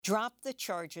Drop the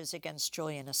charges against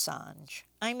Julian Assange.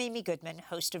 I'm Amy Goodman,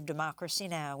 host of Democracy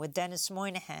Now! With Dennis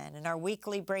Moynihan in our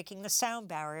weekly Breaking the Sound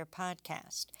Barrier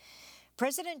podcast.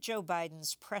 President Joe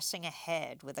Biden's pressing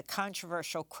ahead with a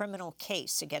controversial criminal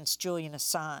case against Julian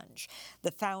Assange, the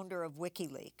founder of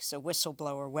WikiLeaks, a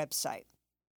whistleblower website.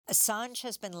 Assange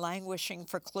has been languishing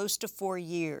for close to 4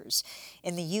 years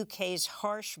in the UK's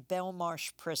harsh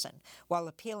Belmarsh prison while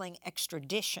appealing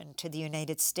extradition to the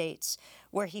United States,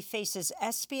 where he faces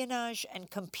espionage and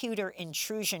computer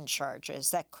intrusion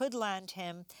charges that could land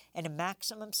him in a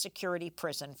maximum security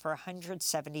prison for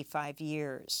 175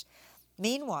 years.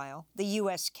 Meanwhile, the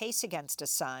U.S. case against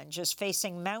Assange is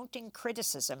facing mounting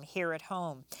criticism here at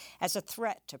home as a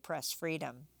threat to press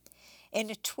freedom. In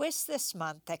a twist this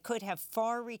month that could have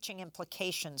far-reaching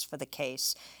implications for the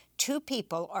case, 2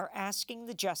 people are asking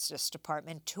the Justice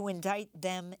Department to indict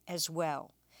them as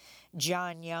well.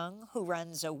 John Young, who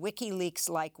runs a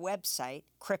WikiLeaks-like website,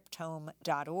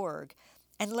 cryptome.org,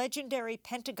 and legendary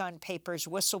Pentagon Papers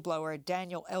whistleblower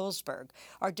Daniel Ellsberg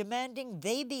are demanding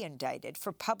they be indicted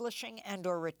for publishing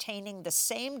and/or retaining the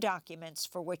same documents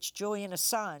for which Julian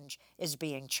Assange is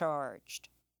being charged.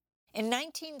 In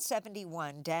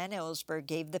 1971, Dan Ellsberg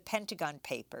gave the Pentagon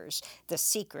Papers, the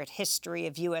secret history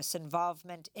of U.S.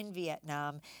 involvement in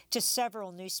Vietnam, to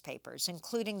several newspapers,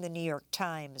 including the New York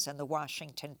Times and the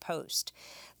Washington Post.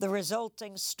 The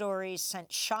resulting stories sent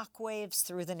shockwaves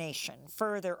through the nation,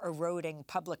 further eroding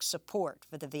public support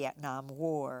for the Vietnam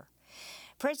War.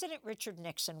 President Richard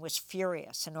Nixon was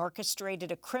furious and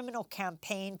orchestrated a criminal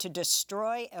campaign to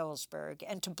destroy Ellsberg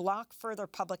and to block further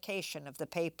publication of the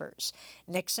papers.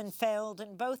 Nixon failed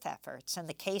in both efforts, and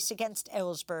the case against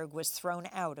Ellsberg was thrown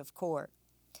out of court.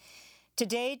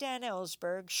 Today, Dan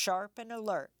Ellsberg, sharp and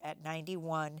alert at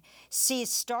 91, sees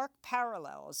stark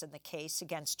parallels in the case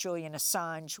against Julian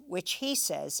Assange, which he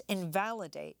says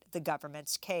invalidate the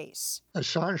government's case.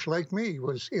 Assange, like me,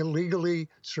 was illegally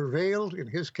surveilled. In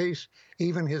his case,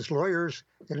 even his lawyers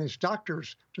and his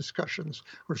doctors' discussions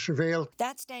were surveilled.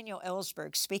 That's Daniel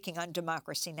Ellsberg speaking on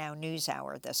Democracy Now!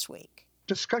 NewsHour this week.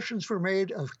 Discussions were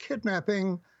made of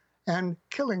kidnapping and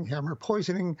killing him or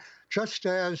poisoning, just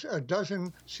as a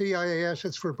dozen CIA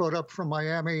assets were brought up from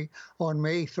Miami on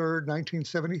May 3rd,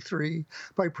 1973,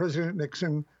 by President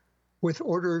Nixon with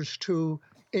orders to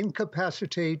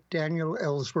incapacitate Daniel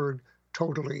Ellsberg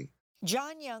totally.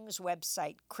 John Young's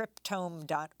website,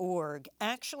 cryptome.org,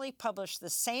 actually published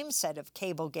the same set of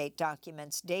Cablegate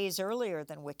documents days earlier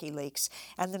than WikiLeaks,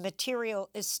 and the material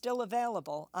is still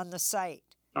available on the site.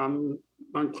 I'm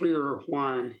unclear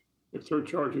why, if they're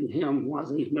charging him, why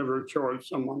they've never charged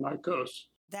someone like us.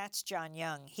 That's John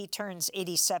Young. He turns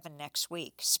 87 next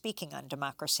week, speaking on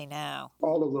Democracy Now!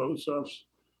 All of those of us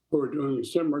who are doing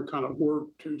similar kind of work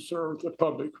to serve the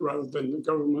public rather than the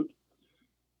government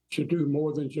should do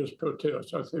more than just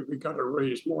protest. I think we got to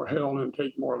raise more hell and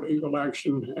take more legal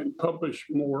action and publish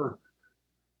more.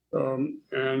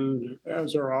 And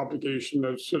as our obligation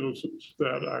as citizens,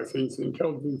 that I think the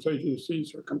intelligence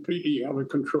agencies are completely out of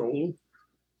control.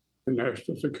 The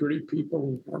national security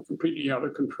people are completely out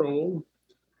of control.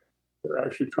 They're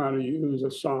actually trying to use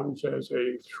Assange as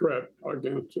a threat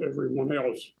against everyone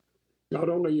else, not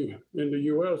only in the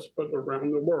U.S., but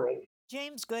around the world.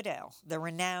 James Goodale, the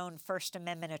renowned First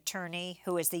Amendment attorney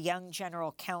who as the young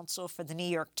general counsel for the New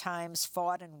York Times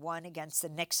fought and won against the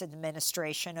Nixon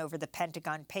administration over the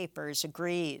Pentagon Papers,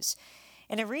 agrees.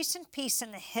 In a recent piece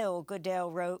in The Hill,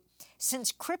 Goodale wrote,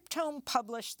 "Since Cryptome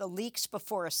published the leaks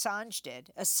before Assange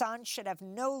did, Assange should have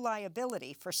no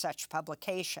liability for such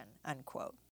publication,"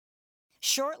 unquote.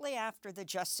 Shortly after the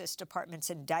Justice Department's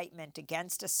indictment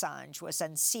against Assange was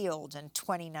unsealed in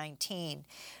 2019,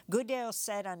 Goodale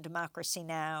said on Democracy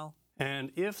Now!,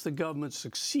 "And if the government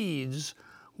succeeds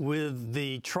with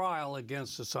the trial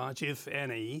against Assange, if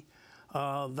any,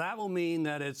 that will mean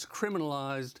that it's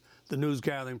criminalized the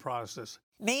news-gathering process."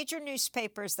 Major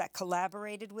newspapers that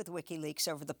collaborated with WikiLeaks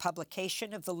over the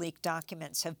publication of the leaked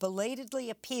documents have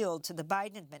belatedly appealed to the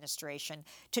Biden administration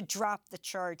to drop the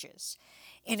charges.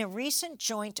 In a recent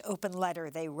joint open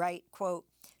letter, they write, quote,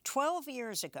 12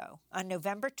 years ago, on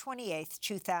November 28,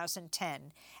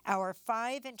 2010, our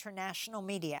 5 international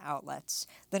media outlets,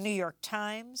 the New York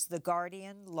Times, The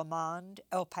Guardian, Le Monde,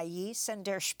 El País, and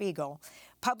Der Spiegel,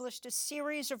 published a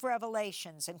series of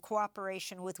revelations in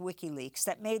cooperation with WikiLeaks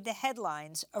that made the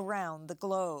headlines around the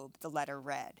globe, the letter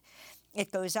read.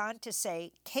 It goes on to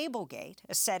say Cablegate,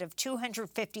 a set of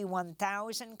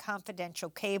 251,000 confidential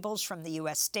cables from the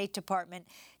U.S. State Department,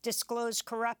 disclosed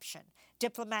corruption,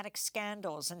 diplomatic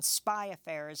scandals, and spy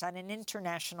affairs on an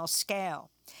international scale.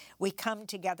 We come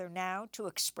together now to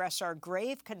express our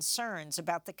grave concerns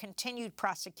about the continued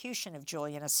prosecution of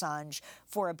Julian Assange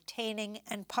for obtaining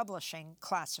and publishing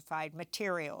classified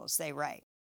materials, they write.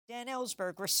 Dan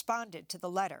Ellsberg responded to the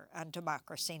letter on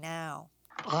Democracy Now!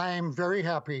 I'm very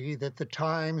happy that the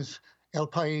Times, El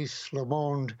País, Le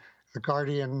Monde, The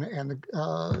Guardian, and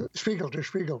the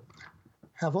Spiegel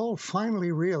have all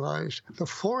finally realized, the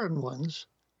foreign ones,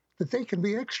 that they can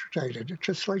be extradited,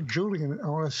 just like Julian, an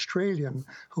Australian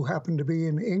who happened to be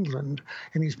in England,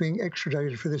 and he's being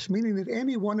extradited for this, meaning that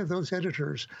any one of those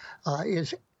editors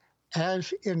is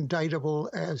as indictable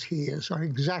as he is on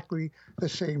exactly the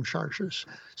same charges.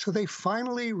 So they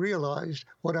finally realized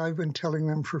what I've been telling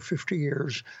them for 50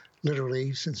 years,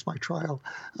 literally since my trial,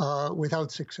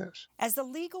 without success. As the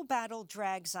legal battle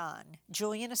drags on,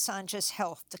 Julian Assange's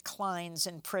health declines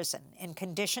in prison in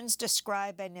conditions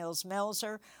described by Nils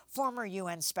Melzer, former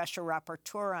UN Special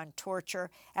Rapporteur on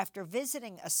torture, after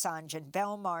visiting Assange in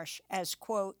Belmarsh as,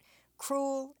 quote,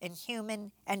 cruel,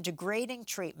 inhuman, and degrading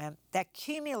treatment that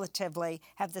cumulatively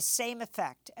have the same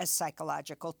effect as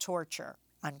psychological torture,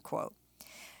 unquote.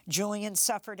 Julian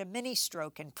suffered a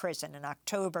mini-stroke in prison in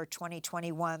October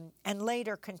 2021 and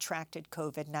later contracted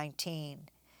COVID-19.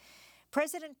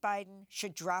 President Biden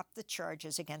should drop the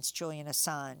charges against Julian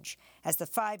Assange. As the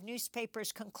 5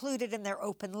 newspapers concluded in their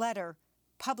open letter,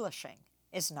 publishing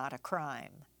is not a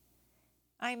crime.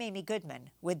 I'm Amy Goodman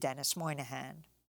with Dennis Moynihan.